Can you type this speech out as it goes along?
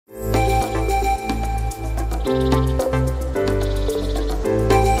Hey,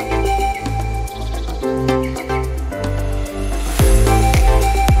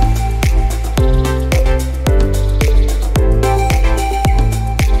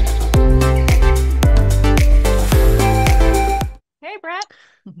 Brett.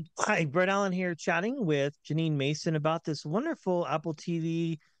 Hi, Brett Allan here, chatting with Jeanine Mason about this wonderful Apple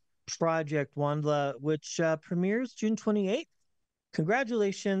TV project, WondLa, which premieres June 28th.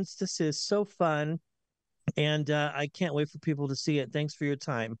 Congratulations. This is so fun, and I can't wait for people to see it. Thanks for your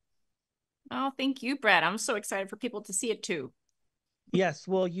time. Oh, thank you, Brett. I'm so excited for people to see it too. Yes,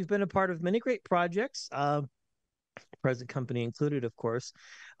 well, you've been a part of many great projects, present company included, of course.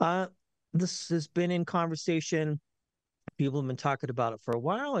 Uh, this has been in conversation. People have been talking about it for a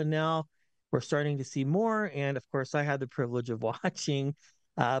while, and now we're starting to see more. And of course, I had the privilege of watching,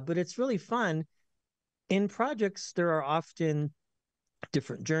 but it's really fun. In projects, there are often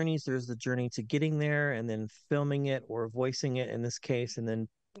different journeys. There's the journey to getting there and then filming it or voicing it in this case, and then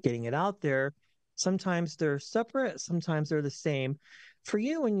getting it out there. Sometimes they're separate, sometimes they're the same. For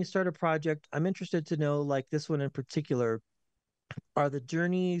you, when you start a project, I'm interested to know, like this one in particular, are the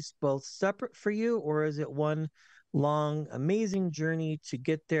journeys both separate for you, or is it one long, amazing journey to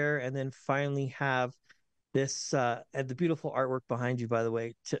get there and then finally have this and the beautiful artwork behind you, by the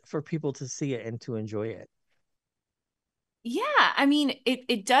way, for people to see it and to enjoy it? Yeah, I mean,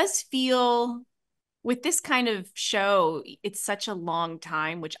 it does feel with this kind of show, it's such a long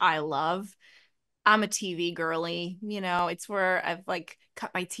time, which I love. I'm a TV girly, it's where I've like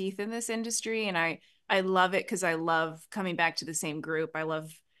cut my teeth in this industry and I love it because I love coming back to the same group. I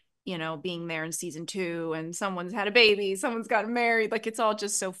love, being there in season 2 and someone's had a baby, someone's gotten married. Like it's all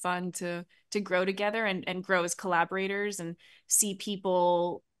just so fun to grow together and grow as collaborators and see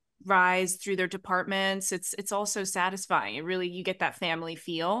people rise through their departments. It's also satisfying. It really you get that family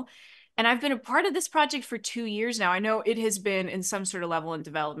feel. And I've been a part of this project for 2 years now. I know it has been in some sort of level in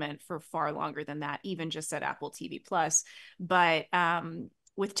development for far longer than that, even just at Apple TV Plus. But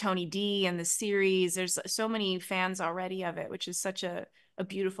with Tony D and the series, there's so many fans already of it, which is such a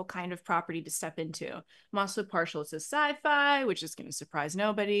beautiful kind of property to step into. I'm also partial to sci-fi, which is going to surprise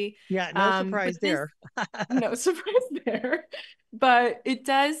nobody. Yeah, no surprise But this, there. no surprise there. But it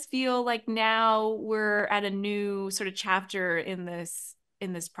does feel like now we're at a new sort of chapter in this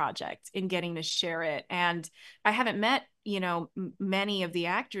project in getting to share it. And I haven't met many of the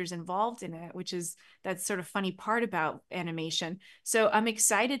actors involved in it, which is that's sort of funny part about animation. So I'm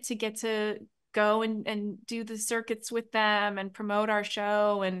excited to get to go and do the circuits with them and promote our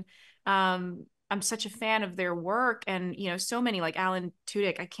show. And I'm such a fan of their work. And so many like Allan,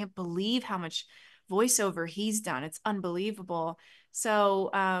 I can't believe how much voiceover he's done. It's unbelievable. So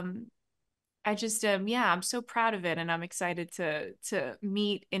I just yeah, I'm so proud of it and I'm excited to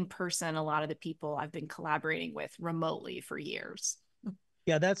meet in person a lot of the people I've been collaborating with remotely for years.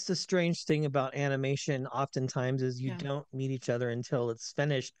 Yeah, that's the strange thing about animation oftentimes is you Yeah. don't meet each other until it's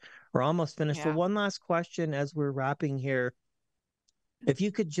finished or almost finished. So Yeah. one last question as we're wrapping here. If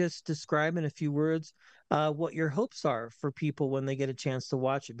you could just describe in a few words what your hopes are for people when they get a chance to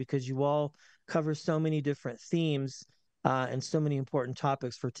watch it, because you all cover so many different themes and so many important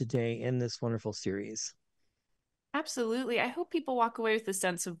topics for today in this wonderful series. Absolutely. I hope people walk away with a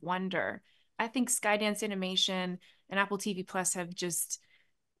sense of wonder. I think Skydance Animation and Apple TV Plus have just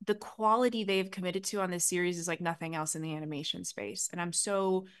the quality they've committed to on this series is like nothing else in the animation space. And I'm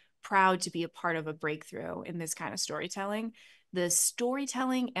so proud to be a part of a breakthrough in this kind of storytelling. The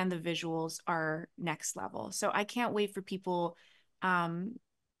storytelling and the visuals are next level. So I can't wait for people um,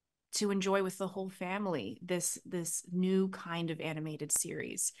 to enjoy with the whole family this new kind of animated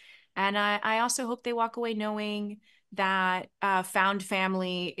series. And I also hope they walk away knowing that found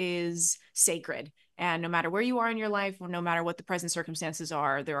family is sacred. And no matter where you are in your life, or no matter what the present circumstances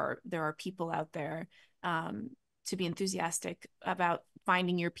are, there are people out there to be enthusiastic about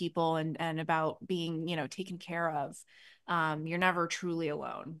finding your people and about being taken care of. You're never truly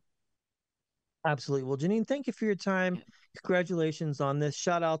alone. Absolutely. Well, Jeanine, thank you for your time. Yeah. Congratulations on this.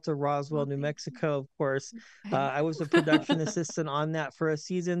 Shout out to Roswell, Well, New thank Mexico, of course. you. Thank I you. was a production assistant on that for a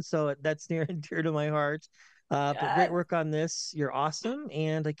season, so that's near and dear to my heart. But great Yes. work on this. You're awesome,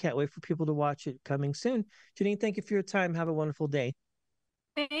 and I can't wait for people to watch it coming soon. Jeanine, thank you for your time. Have a wonderful day.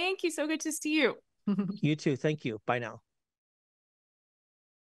 Thank you. So good to see you. You too. Thank you. Bye now.